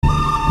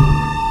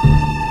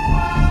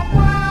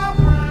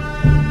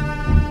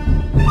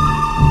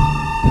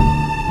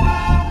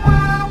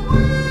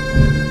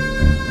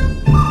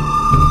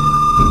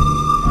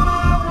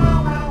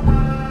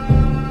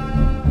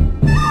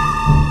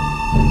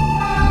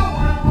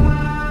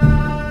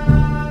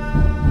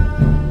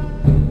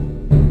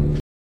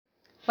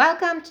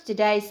Welcome to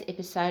today's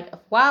episode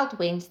of Wild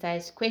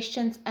Wednesdays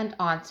Questions and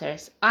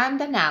Answers. I'm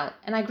Danelle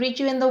and I greet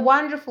you in the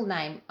wonderful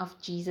name of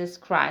Jesus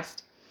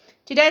Christ.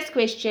 Today's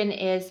question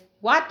is,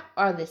 what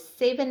are the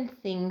 7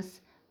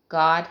 things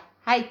God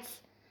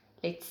hates?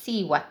 Let's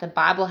see what the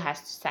Bible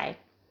has to say.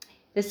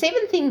 The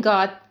 7 things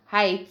that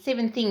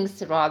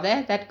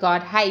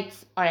God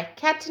hates are a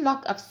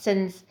catalogue of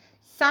sins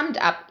summed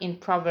up in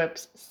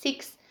Proverbs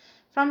 6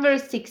 from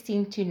verse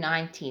 16 to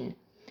 19.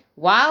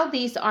 While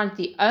these aren't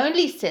the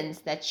only sins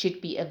that should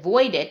be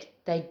avoided,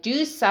 they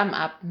do sum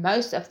up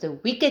most of the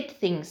wicked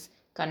things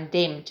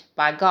condemned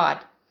by God.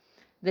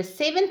 The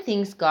 7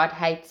 things God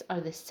hates are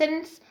the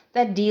sins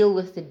that deal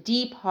with the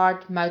deep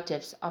heart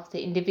motives of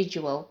the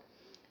individual.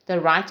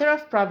 The writer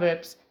of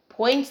Proverbs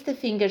points the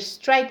finger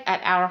straight at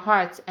our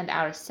hearts and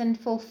our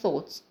sinful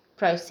thoughts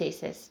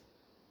processes.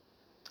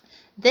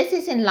 This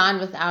is in line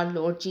with our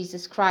Lord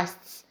Jesus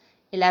Christ's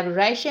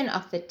elaboration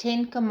of the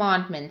 10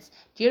 Commandments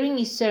during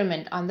his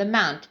Sermon on the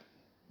Mount,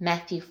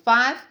 Matthew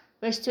 5,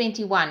 verse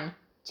 21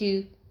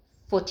 to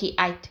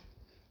 48.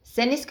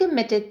 Sin is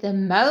committed the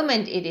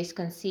moment it is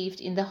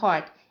conceived in the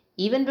heart,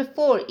 even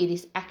before it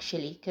is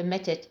actually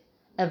committed.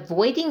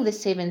 Avoiding the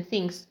 7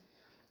 things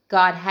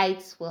God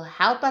hates will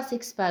help us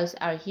expose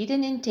our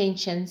hidden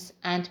intentions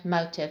and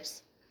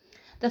motives.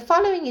 The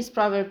following is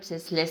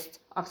Proverbs' list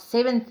of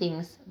 7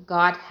 things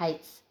God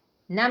hates.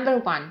 Number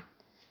 1.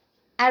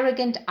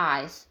 Arrogant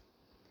eyes.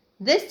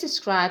 This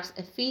describes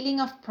a feeling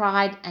of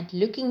pride and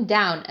looking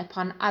down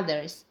upon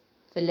others.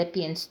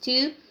 Philippians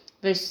 2,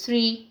 verse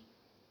 3,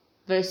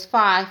 verse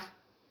 5,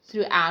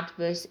 throughout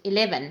verse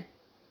 11.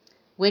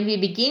 When we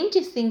begin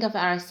to think of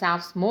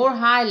ourselves more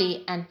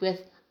highly and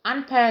with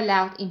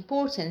unparalleled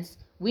importance,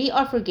 we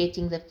are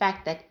forgetting the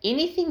fact that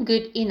anything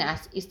good in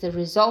us is the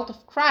result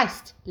of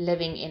Christ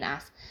living in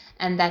us,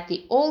 and that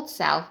the old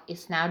self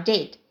is now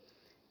dead.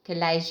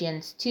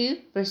 Galatians 2,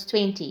 verse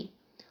 20.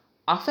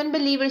 Often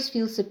believers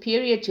feel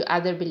superior to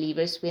other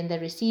believers when they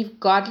receive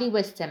godly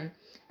wisdom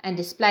and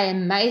display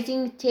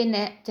amazing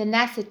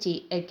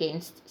tenacity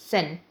against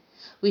sin.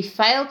 We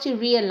fail to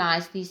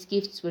realize these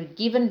gifts were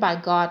given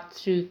by God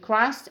through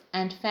Christ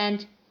and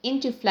fanned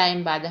into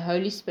flame by the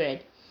Holy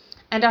Spirit,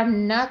 and are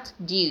not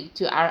due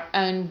to our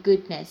own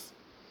goodness.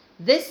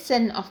 This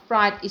sin of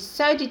pride is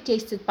so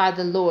detested by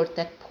the Lord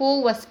that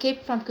Paul was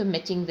kept from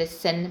committing this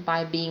sin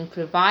by being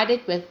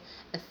provided with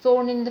a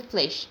thorn in the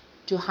flesh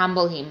to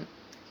humble him.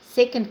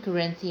 2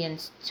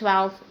 Corinthians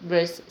 12,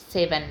 verse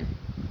 7.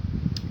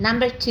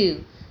 Number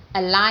 2.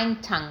 A lying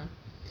tongue.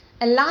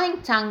 A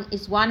lying tongue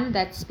is one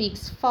that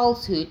speaks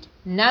falsehood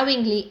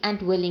knowingly and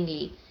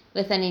willingly,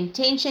 with an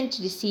intention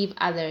to deceive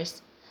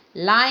others.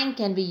 Lying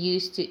can be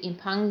used to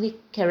impugn the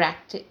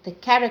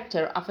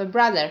character of a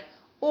brother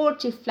or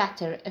to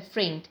flatter a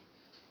friend.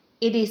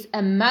 It is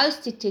a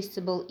most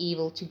detestable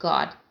evil to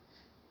God,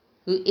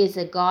 who is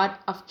a God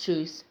of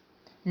truth.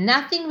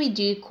 Nothing we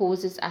do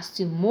causes us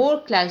to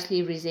more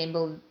closely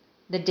resemble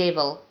the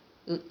devil,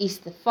 who is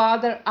the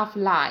father of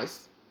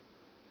lies.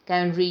 Go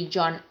and read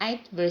John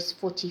 8, verse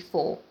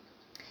 44.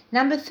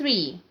 Number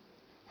 3.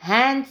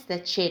 Hands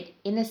that shed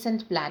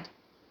innocent blood.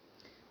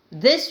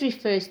 This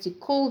refers to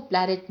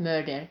cold-blooded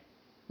murder.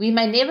 We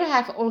may never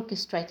have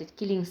orchestrated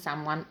killing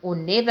someone or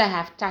never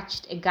have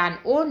touched a gun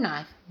or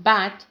knife,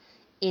 but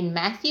in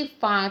Matthew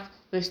 5,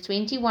 verse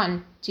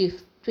 21 to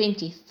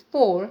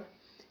 24,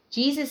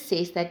 Jesus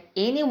says that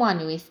anyone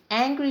who is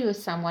angry with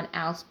someone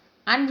else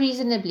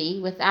unreasonably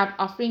without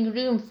offering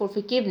room for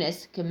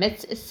forgiveness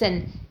commits a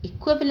sin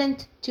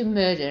equivalent to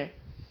murder.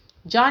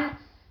 John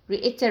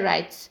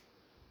reiterates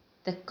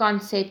the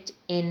concept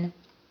in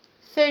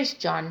 1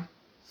 John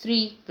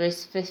 3,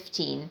 verse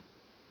 15.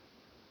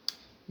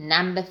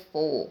 Number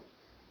 4.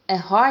 A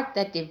heart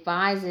that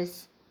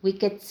devises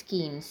wicked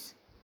schemes.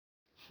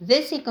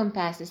 This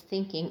encompasses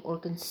thinking or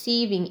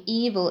conceiving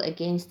evil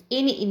against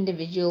any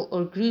individual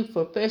or group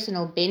for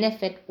personal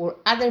benefit or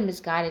other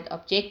misguided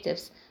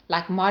objectives,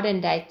 like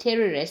modern-day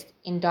terrorists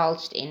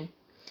indulged in.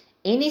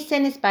 Any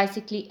sin is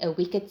basically a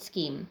wicked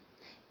scheme.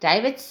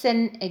 David's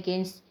sin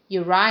against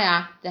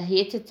Uriah the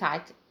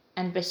Hittite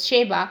and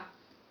Bathsheba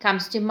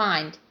comes to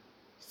mind.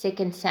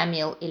 2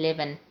 Samuel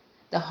 11.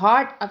 The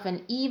heart of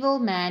an evil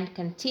man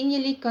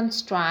continually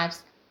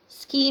contrives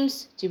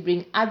schemes to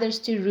bring others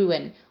to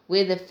ruin,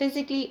 whether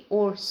physically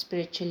or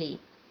spiritually.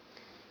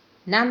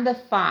 Number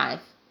 5.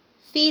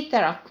 Feet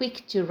that are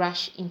quick to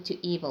rush into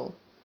evil.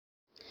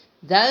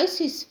 Those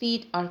whose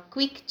feet are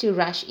quick to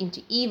rush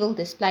into evil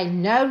display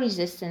no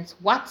resistance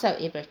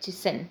whatsoever to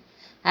sin.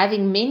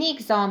 Having many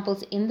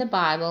examples in the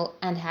Bible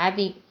and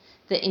having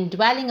the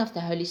indwelling of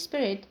the Holy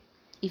Spirit,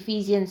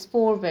 Ephesians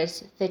 4,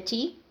 verse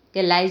 30,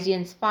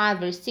 Galatians 5,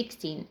 verse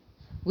 16,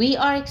 we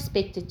are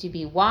expected to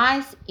be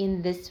wise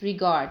in this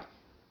regard.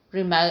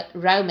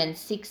 Romans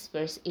 6,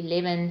 verse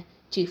 11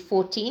 to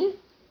 14,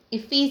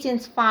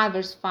 Ephesians 5,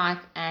 verse 5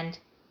 and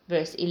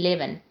verse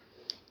 11.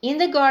 In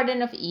the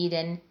Garden of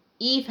Eden,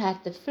 Eve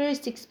had the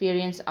first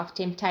experience of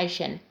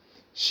temptation.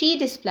 She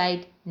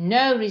displayed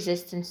no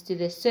resistance to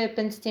the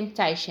serpent's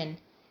temptation.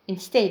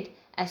 Instead,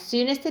 as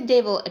soon as the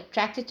devil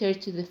attracted her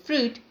to the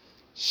fruit,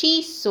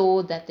 She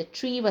saw that the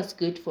tree was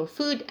good for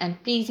food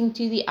and pleasing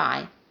to the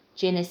eye.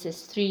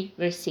 Genesis 3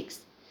 verse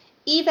 6.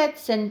 Eve had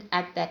sinned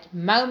at that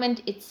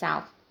moment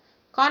itself.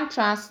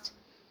 Contrast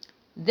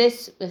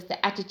this with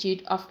the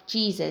attitude of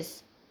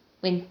Jesus.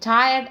 When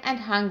tired and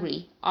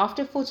hungry,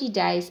 after 40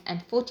 days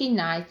and 40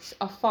 nights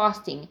of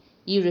fasting,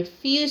 he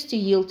refused to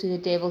yield to the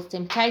devil's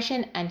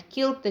temptation and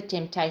killed the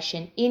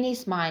temptation in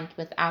his mind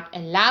without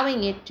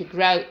allowing it to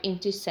grow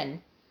into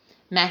sin.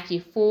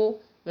 Matthew 4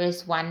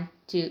 verse 1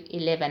 to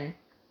 11.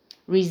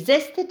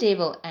 Resist the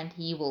devil and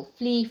he will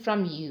flee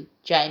from you.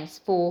 James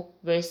 4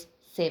 verse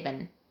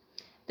 7.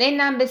 Then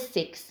number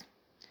 6.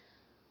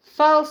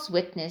 False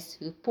witness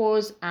who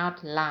pours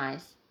out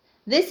lies.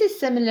 This is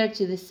similar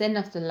to the sin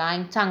of the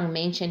lying tongue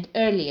mentioned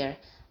earlier,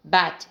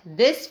 but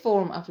this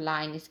form of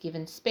lying is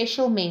given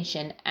special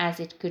mention as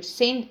it could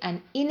send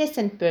an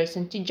innocent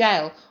person to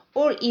jail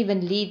or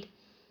even lead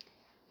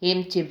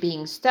him to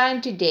being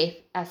stoned to death,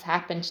 as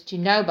happened to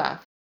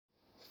Naboth,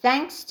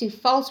 thanks to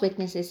false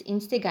witnesses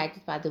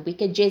instigated by the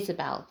wicked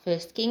Jezebel. 1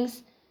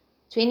 Kings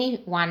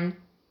 21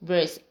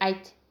 verse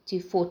 8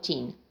 to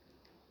 14.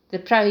 The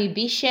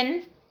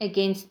prohibition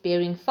against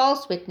bearing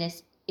false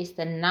witness is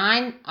the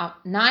ninth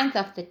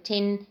of the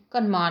 10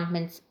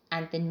 commandments,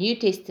 and the New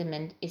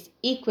Testament is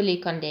equally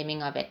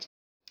condemning of it.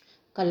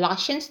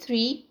 Colossians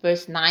 3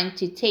 verse 9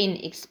 to 10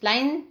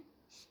 explains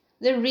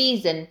the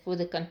reason for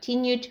the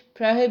continued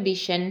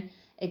prohibition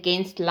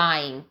against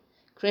lying.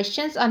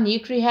 Christians are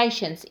new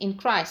creations in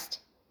Christ.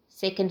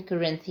 2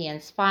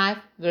 Corinthians 5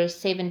 verse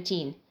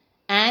 17.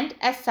 And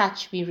as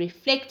such we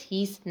reflect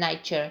his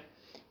nature.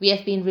 We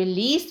have been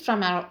released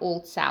from our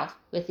old self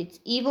with its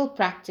evil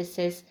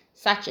practices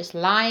such as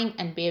lying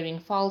and bearing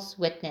false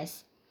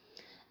witness.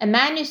 A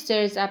man who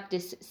stirs up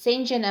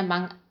dissension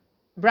among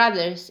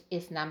brothers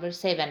is number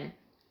 7.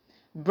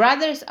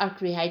 Brothers are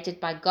created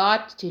by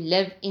God to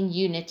live in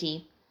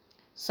unity.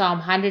 Psalm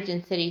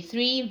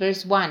 133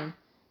 verse 1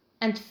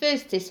 and 1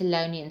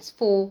 Thessalonians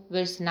 4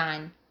 verse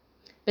 9.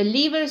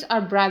 Believers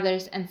are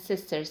brothers and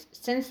sisters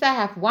since they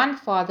have one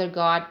Father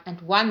God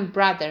and one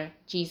brother,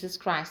 Jesus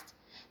Christ.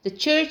 The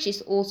church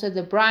is also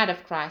the bride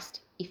of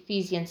Christ.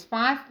 Ephesians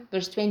 5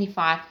 verse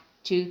 25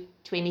 to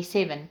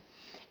 27.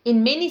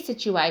 In many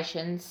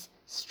situations,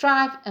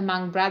 strife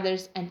among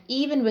brothers and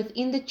even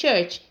within the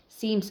church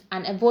seems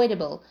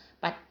unavoidable,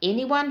 but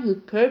anyone who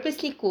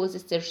purposely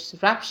causes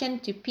disruption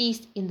to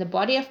peace in the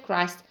body of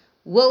Christ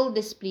will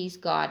displease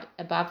God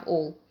above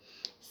all,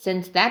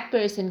 since that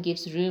person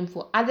gives room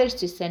for others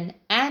to sin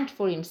and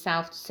for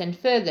himself to sin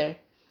further.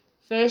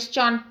 1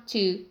 John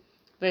 2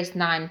 verse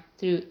 9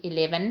 through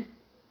 11.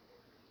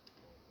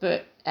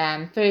 1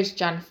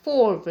 John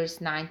 4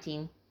 verse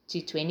 19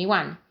 to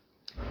 21.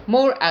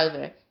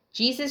 Moreover,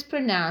 Jesus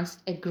pronounced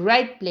a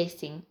great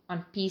blessing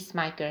on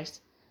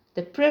peacemakers,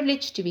 the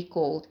privilege to be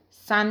called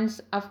sons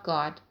of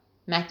God.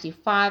 Matthew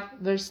 5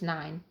 verse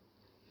 9.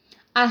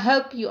 I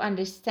hope you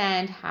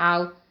understand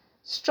how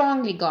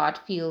strongly God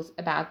feels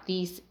about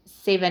these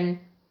 7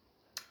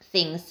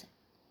 things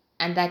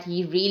and that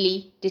he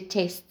really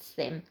detests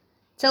them.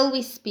 Till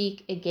we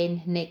speak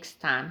again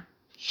next time.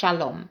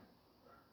 Shalom.